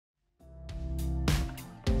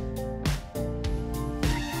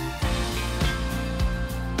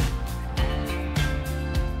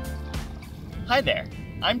Hi there,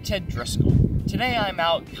 I'm Ted Driscoll. Today I'm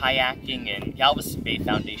out kayaking in Galveston Bay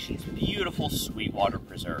Foundation's beautiful Sweetwater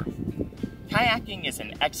Preserve. Kayaking is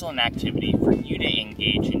an excellent activity for you to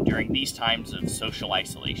engage in during these times of social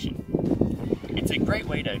isolation. It's a great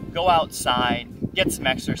way to go outside, get some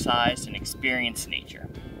exercise, and experience nature.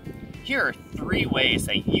 Here are 3 ways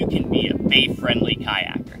that you can be a bay-friendly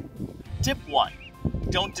kayaker. Tip 1.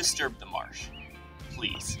 Don't disturb the marsh.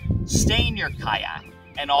 Please, stay in your kayak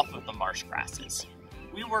and off of the marsh grasses.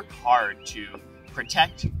 We work hard to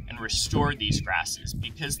protect and restore these grasses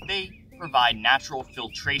because they provide natural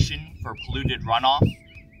filtration for polluted runoff,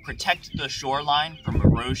 protect the shoreline from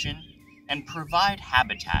erosion, and provide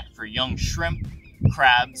habitat for young shrimp,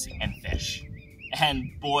 crabs, and fish.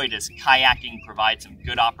 And boy, does kayaking provide some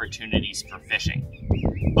good opportunities for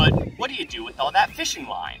fishing. But what do you do with all that fishing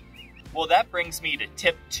line? Well, that brings me to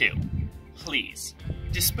tip 2. Please,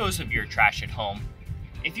 dispose of your trash at home.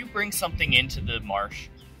 If you bring something into the marsh,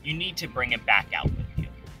 you need to bring it back out with you.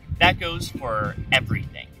 That goes for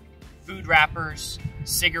everything. Food wrappers,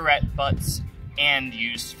 cigarette butts, and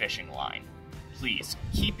used fishing line. Please,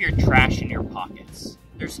 keep your trash in your pockets.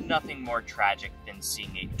 There's nothing more tragic than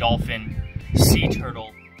seeing a dolphin, sea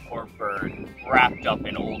turtle, or bird wrapped up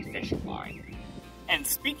in old fishing line. And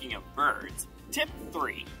speaking of birds, tip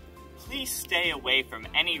 3. Please stay away from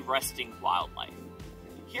any resting wildlife.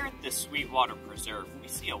 Here at the Sweetwater Preserve, we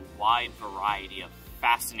see a wide variety of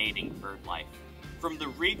fascinating bird life, from the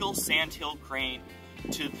regal sandhill crane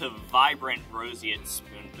to the vibrant roseate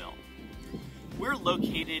spoonbill. We're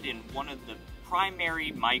located in one of the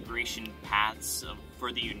primary migration paths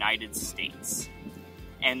for the United States,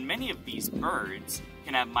 and many of these birds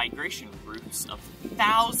can have migration routes of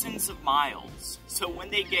thousands of miles, so when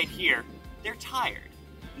they get here, they're tired.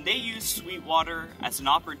 They use Sweetwater as an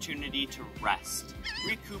opportunity to rest,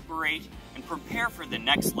 recuperate, and prepare for the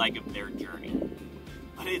next leg of their journey.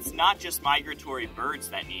 But it's not just migratory birds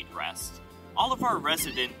that need rest. All of our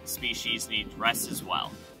resident species need rest as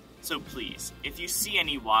well. So please, if you see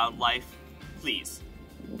any wildlife, please,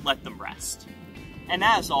 let them rest. And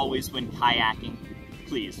as always when kayaking,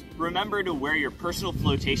 please, remember to wear your personal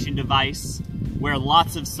flotation device, wear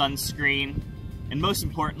lots of sunscreen, and most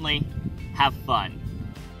importantly, have fun.